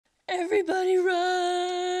Everybody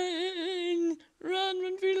run!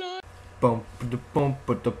 Run for your life! Bum the bum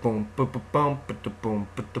but the bum but the bum but the bum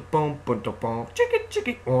but the bum but the bum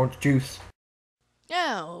chicken orange juice.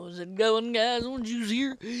 How's it going, guys? Orange Juice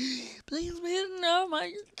here. Please man, oh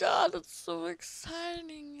my god, it's so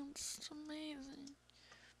exciting. It's amazing.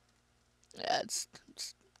 Yeah, it's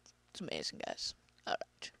amazing, guys.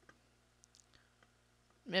 Alright.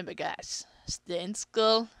 Remember, guys, stay in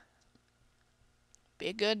school.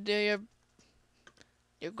 Be good to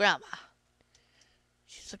your grandma.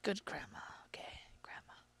 She's a good grandma, okay?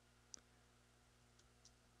 Grandma.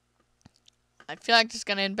 I feel like this is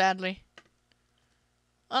gonna end badly.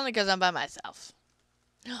 Only because I'm by myself.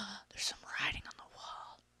 There's some writing on the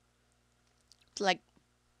wall. It's like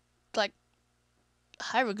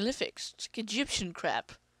hieroglyphics. It's like Egyptian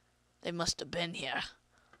crap. They must have been here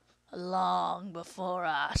long before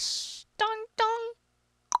us. Dong dong.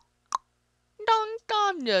 Dong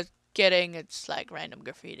dong. Just kidding. It's like random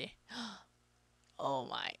graffiti. Oh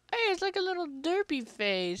my. Hey, it's like a little derpy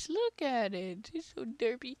face. Look at it. It's so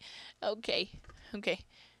derpy. Okay.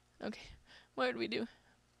 What did we do?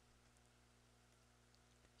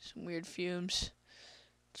 Some weird fumes.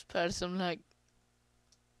 It's part of some like...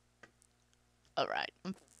 Alright.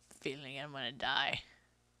 I'm feeling I'm gonna die.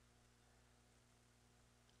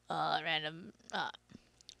 Random...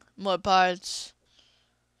 more parts.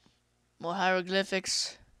 More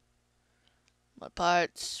hieroglyphics. More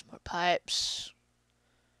parts. More pipes.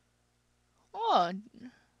 Oh.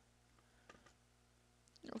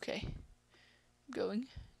 Okay. Going.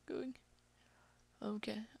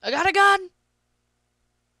 Okay. I got a gun!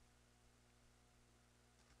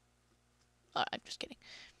 Alright, just kidding.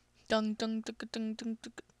 Dung.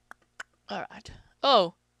 Alright.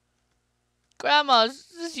 Oh. Grandma, is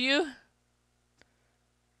this you?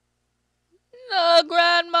 No,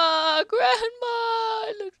 Grandma!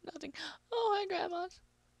 It looks nothing. Oh, hi, Grandma.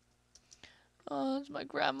 Oh, there's my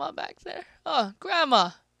grandma back there. Oh,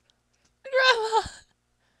 Grandma!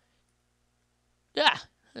 Yeah,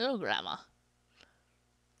 hello, Grandma.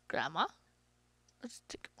 Grandma? Let's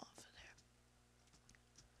take him off of there.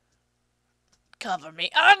 Cover me.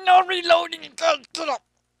 I'm not reloading. Get up.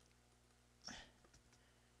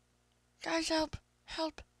 Guys, help.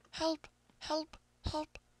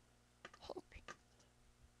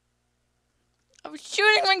 I was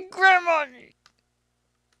shooting my grandma. He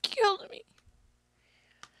killed me.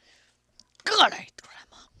 God, I hate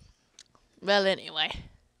Grandma. Well, anyway.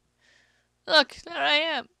 Look, there I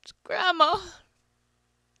am. It's Grandma.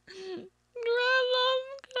 Grandma,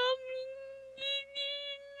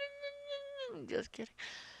 I'm just kidding.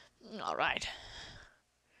 Alright.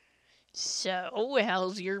 So,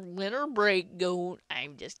 how's your winter break going?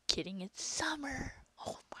 I'm just kidding. It's summer.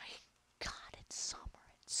 Oh my god, it's summer.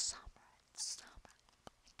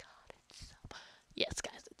 God, it's summer. Yes,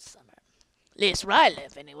 guys, it's summer. At least where I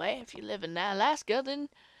live, anyway. If you live in Alaska, then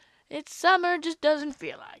it's summer. Just doesn't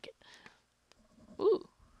feel like it. Ooh.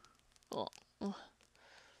 Oh.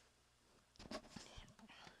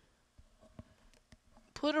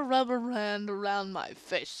 Put a rubber band around my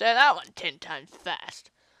face. Say that one 10 times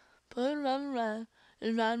fast. Put a rubber band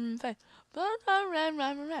around my face. Put a rubber band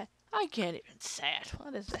around my face. I can't even say it.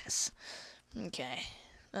 What is this? Okay,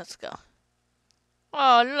 let's go.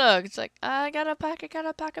 Oh, look, it's like, I got a pocket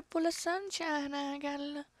full of sunshine. I got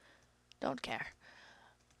a... Don't care.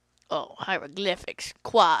 Oh, hieroglyphics.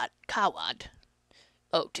 Kawad.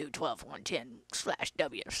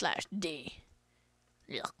 0212-110/W/D.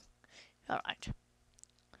 Yeah. Alright.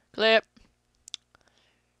 Clip.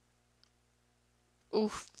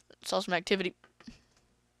 Oof. Saw some activity.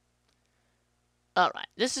 Alright.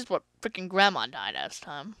 This is what freaking Grandma died last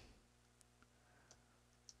time.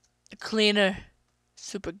 The cleaner.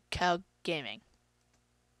 Super Cow Gaming.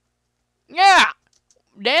 Yeah!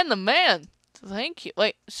 Dan the man. Thank you.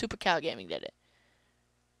 Wait, Super Cow Gaming did it.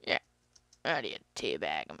 Yeah. Already a tea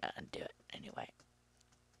bag. I'm gonna do it anyway.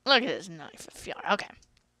 Look at this knife of fire. Okay.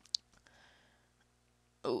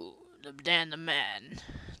 Ooh, the Dan the man.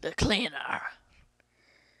 The cleaner.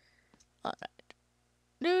 Alright.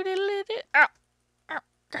 Doodle-doo. Ow! Ow!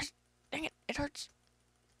 Gosh, dang it. It hurts.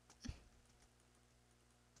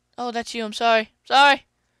 Oh, that's you. I'm sorry. Sorry.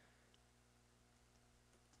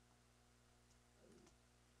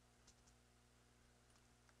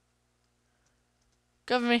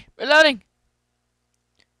 Cover me. Reloading.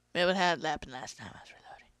 Maybe what had happened last time I was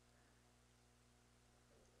reloading.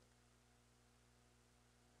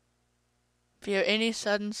 If you hear any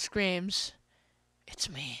sudden screams, it's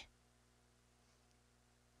me.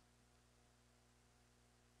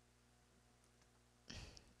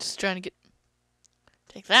 Just trying to get...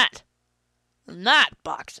 Take that. Not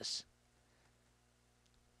boxes.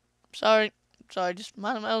 Sorry, just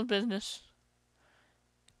minding my own business.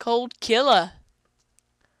 Cold killer.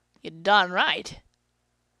 You're darn right.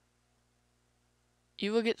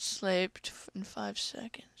 You will get slaved in 5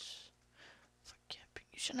 seconds. For camping.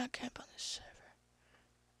 You should not camp on this server.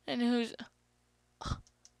 And who's...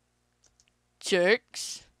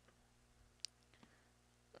 jerks.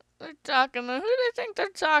 They're talking to... who do they think they're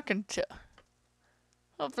talking to?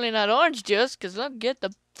 Hopefully not orange juice, because they'll get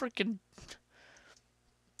the freaking...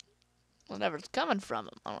 whatever it's coming from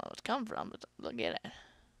them. I don't know where it's coming from, but they'll get it.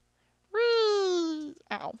 Woo!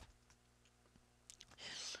 Ow.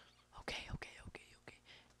 Okay.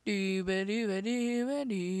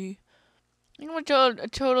 Doo-ba-doo-ba-doo-ba-doo. I'm a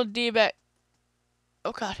total D-bag.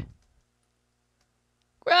 Oh, God.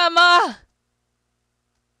 Grandma!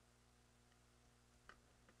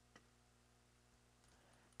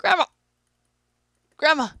 Grandma!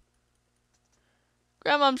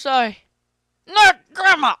 Grandma, I'm sorry. No,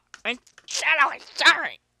 Grandma! I said I was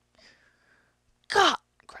sorry. God,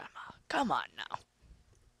 Grandma, come on now.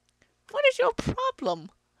 What is your problem?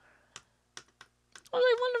 All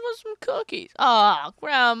I wanted was some cookies. Ah,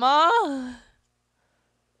 Grandma.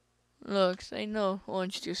 Look, they know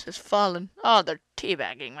orange juice has fallen. Oh, they're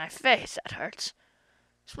teabagging my face. That hurts.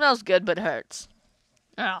 Smells good, but hurts.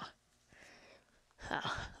 Oh.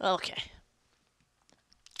 Okay.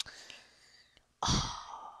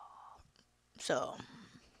 So.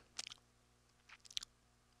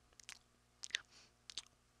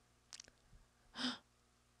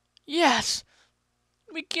 Yes!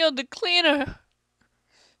 We killed the cleaner.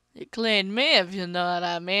 You cleaned me, if you know what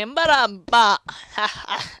I mean. But I'm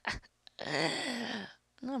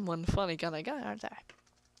I'm one funny kind of guy, aren't I?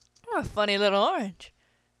 I'm a funny little orange.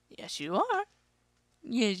 Yes, you are.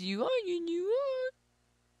 Yes, you are. Yes, you are.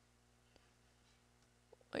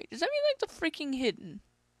 Wait, does that mean like the freaking hidden?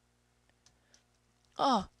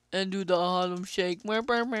 Oh, and do the Harlem Shake.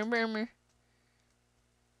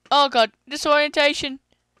 Oh God, disorientation.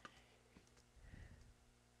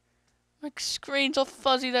 My screen's all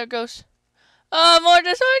fuzzy. There it goes. More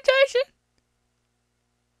disorientation.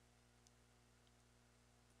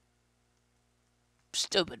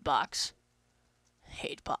 Stupid box.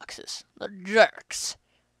 Hate boxes. They're jerks.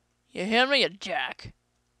 You hear me, you jack?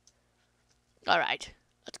 Alright,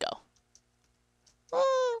 let's go.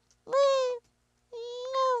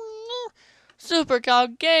 Super Cow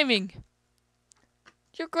Gaming.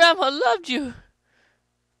 Your grandma loved you.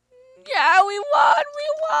 Yeah, we won!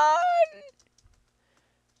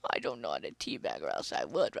 I don't know how to teabag, or else I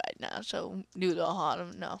would right now, so do the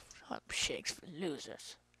Harlem Shakes for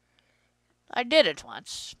losers. I did it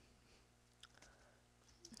once.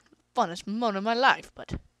 Funnest moment of my life,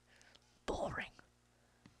 but boring.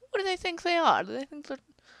 What do they think they are? Do they think they're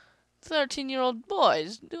 13-year-old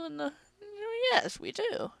boys doing the... Yes, we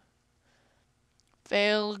do.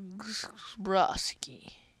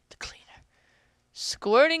 Failsbrowski, the cleaner.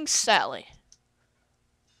 Squirting Sally.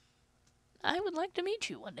 I would like to meet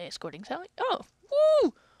you one day, Squirting Sally. Oh,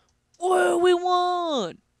 woo! Whoa, we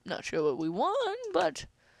won! Not sure what we won, but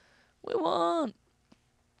we won.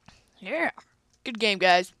 Yeah. Good game,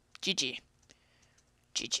 guys. GG.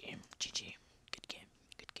 GG. Good game.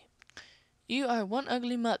 You are one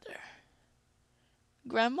ugly mother.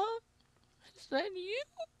 Grandma? Is that you?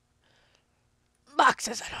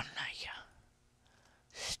 Boxes, I don't like you.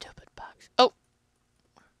 Stupid box. Oh.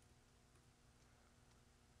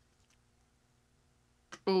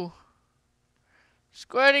 Ooh.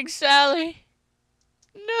 Squirting Sally.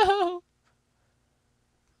 No.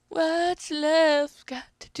 What's love got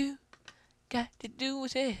to do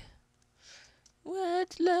with it?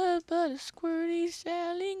 What's love but a squirty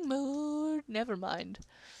Sally mood? Never mind.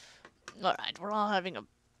 Alright, we're all having a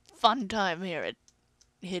fun time here at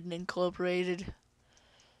Hidden Incorporated.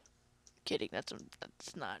 Kidding, that's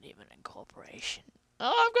not even incorporation.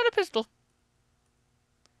 Oh, I've got a pistol.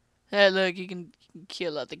 Hey, look, you can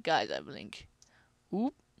kill other guys, I think.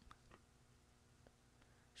 Oop.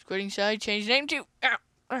 Squirting Sally, change name to... Ow,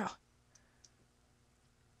 ow.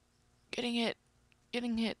 Getting hit.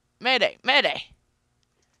 Mayday.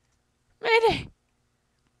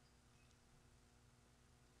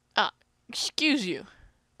 Ah, excuse you,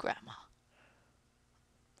 Grandma.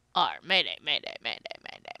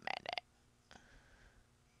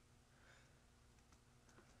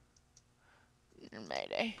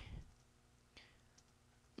 Mayday.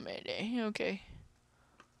 Mayday, okay.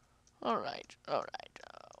 Alright. Wow.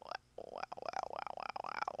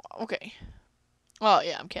 Okay. Oh,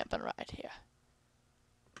 yeah, I'm camping right here.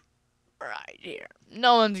 Right here.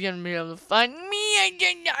 No one's gonna be able to find me.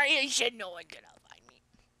 I said no one's gonna find me.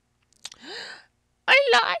 I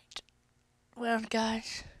lied. Well,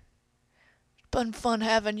 guys, it's been fun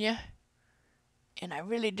having you. And I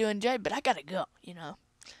really do enjoy it, but I gotta go, you know.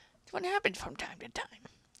 It's what happens from time to time.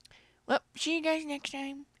 Well, see you guys next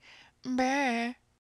time. Bye.